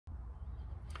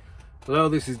Hello,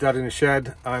 this is Dad in the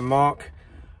Shed. I'm Mark.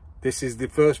 This is the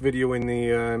first video in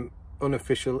the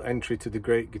unofficial entry to the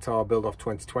Great Guitar Build Off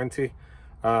 2020.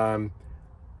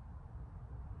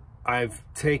 I've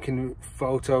taken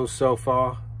photos so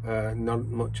far, not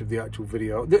much of the actual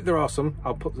video. There are some,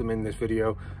 I'll put them in this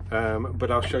video,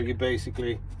 but I'll show you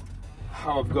basically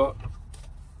how I've got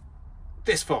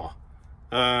this far.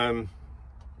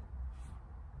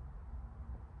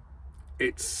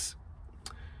 It's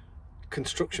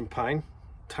construction pine,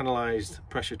 tannalized,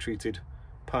 pressure treated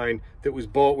pine that was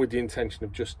bought with the intention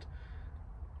of just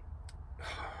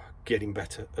getting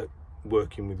better at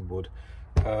working with wood.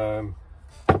 I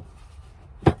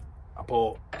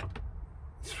bought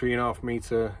 3.5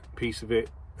 meter piece of it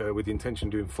with the intention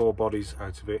of doing 4 bodies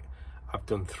out of it. I've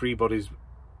done 3 bodies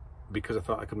because I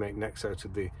thought I could make necks out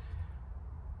of the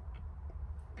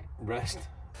rest.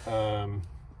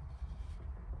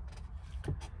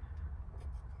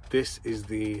 This is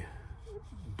the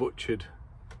butchered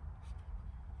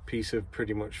piece of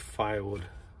pretty much firewood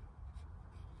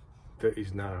that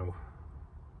is now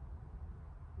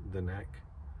the neck.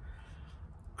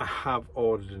 I have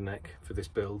ordered a neck for this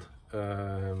build.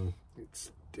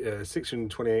 It's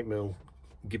 628mm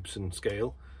Gibson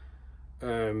scale.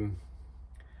 I've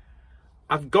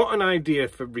got an idea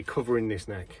for recovering this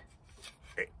neck.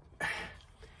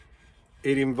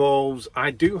 It involves,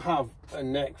 I do have a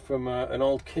neck from an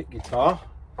old kit guitar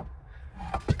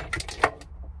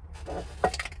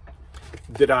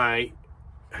that I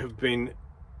have been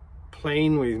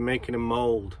playing with, making a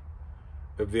mold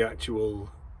of the actual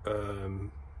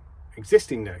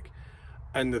existing neck,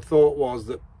 and the thought was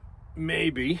that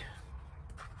maybe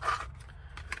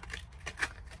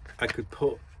I could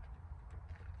put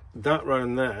that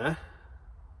round there,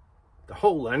 the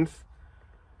whole length,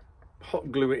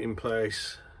 hot glue it in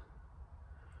place,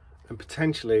 and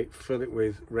potentially fill it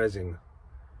with resin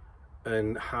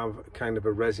and have kind of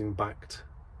a resin backed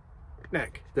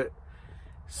neck. That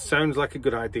sounds like a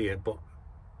good idea, but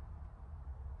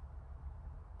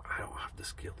I don't have the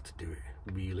skill to do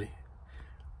it really.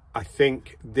 I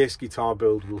think this guitar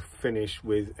build will finish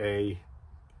with a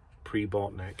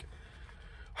pre-bought neck.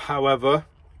 However,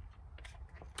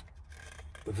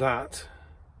 that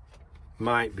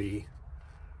might be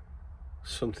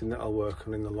something that I'll work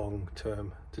on in the long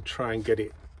term to try and get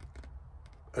it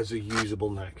as a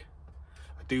usable neck.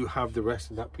 I do have the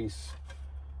rest of that piece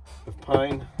of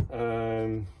pine,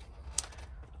 and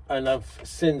I've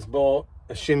since bought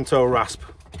a Shinto rasp.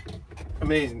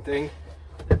 Amazing thing.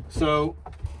 So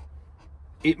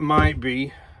it might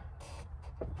be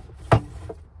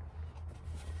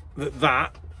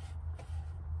that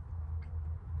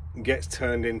gets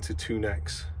turned into 2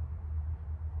 necks.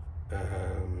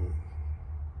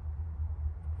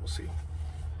 We'll see.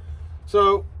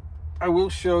 So I will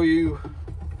show you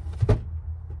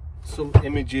some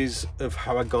images of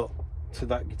how I got to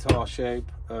that guitar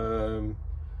shape.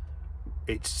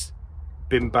 It's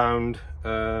been bound.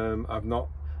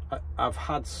 I've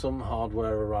had some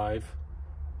hardware arrive.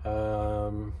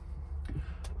 I've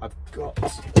got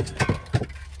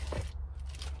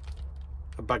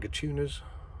a bag of tuners.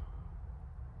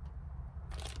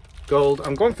 Gold.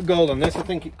 I'm going for gold on this. I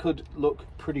think it could look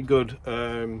pretty good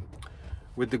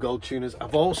with the gold tuners.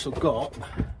 I've also got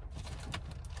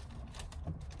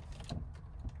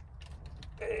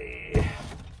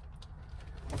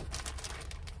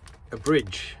a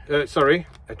bridge, sorry,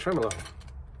 a tremolo,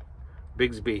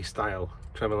 Bigsby style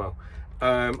tremolo.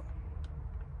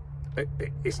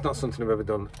 It's not something I've ever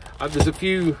done. There's a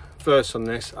few firsts on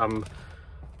this. I'm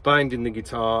binding the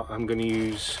guitar. I'm going to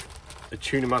use a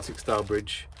Tune-o-matic style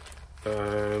bridge,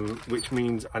 which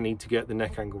means I need to get the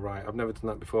neck angle right. I've never done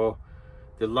that before.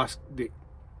 The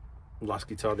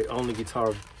only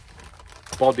guitar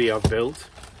body I've built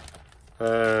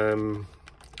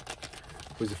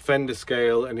was a Fender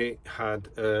scale, and it had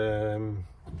a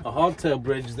hardtail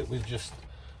bridge that was just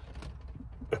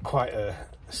quite a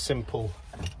simple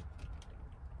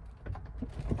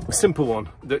one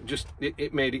that just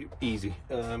it made it easy.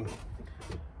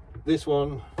 This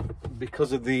one,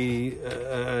 because of the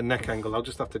neck angle, I'll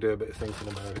just have to do a bit of thinking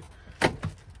about it.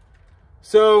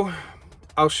 So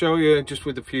I'll show you just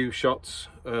with a few shots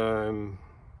when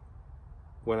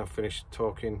I've finished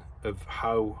talking of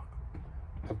how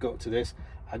I've got to this.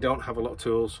 I don't have a lot of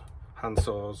tools, hand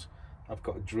saws. I've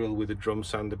got a drill with a drum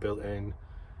sander built in.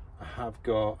 I've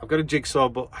got a jigsaw,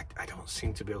 but I don't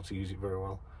seem to be able to use it very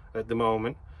well at the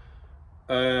moment.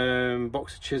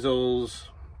 Box of chisels.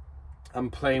 I'm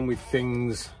playing with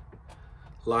things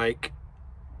like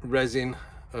resin.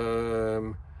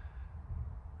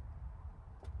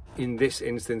 In this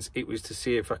instance, it was to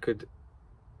see if I could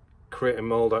create a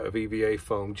mold out of EVA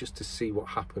foam just to see what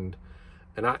happened,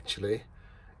 and actually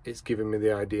it's given me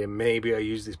the idea, maybe I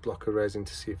use this block of resin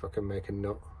to see if I can make a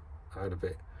nut out of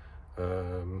it.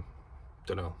 Don't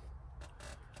know.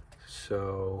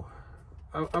 So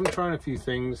I'm trying a few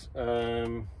things.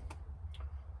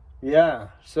 Yeah,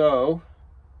 so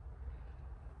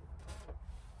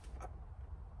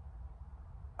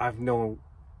I've no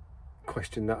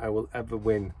question that I will ever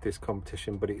win this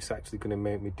competition, but it's actually going to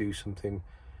make me do something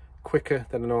quicker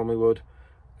than I normally would.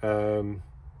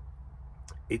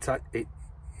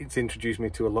 It's introduced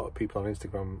me to a lot of people on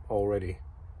Instagram already,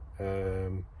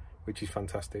 which is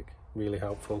fantastic, really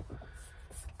helpful.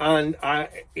 And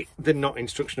they're not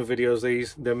instructional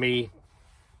videos, they're me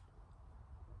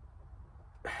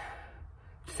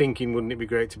thinking, wouldn't it be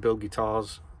great to build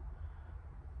guitars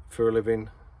for a living,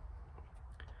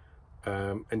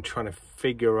 and trying to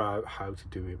figure out how to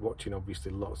do it, watching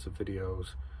obviously lots of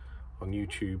videos on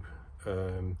YouTube,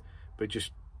 but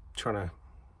just trying to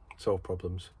solve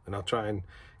problems, and I'll try and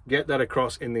get that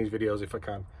across in these videos if I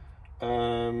can.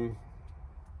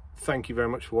 Thank you very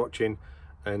much for watching,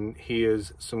 and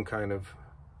here's some kind of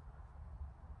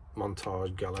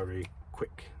montage gallery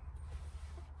quick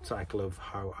cycle of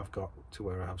how I've got to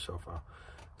where I have so far.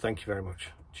 Thank you very much.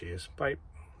 Cheers. Bye.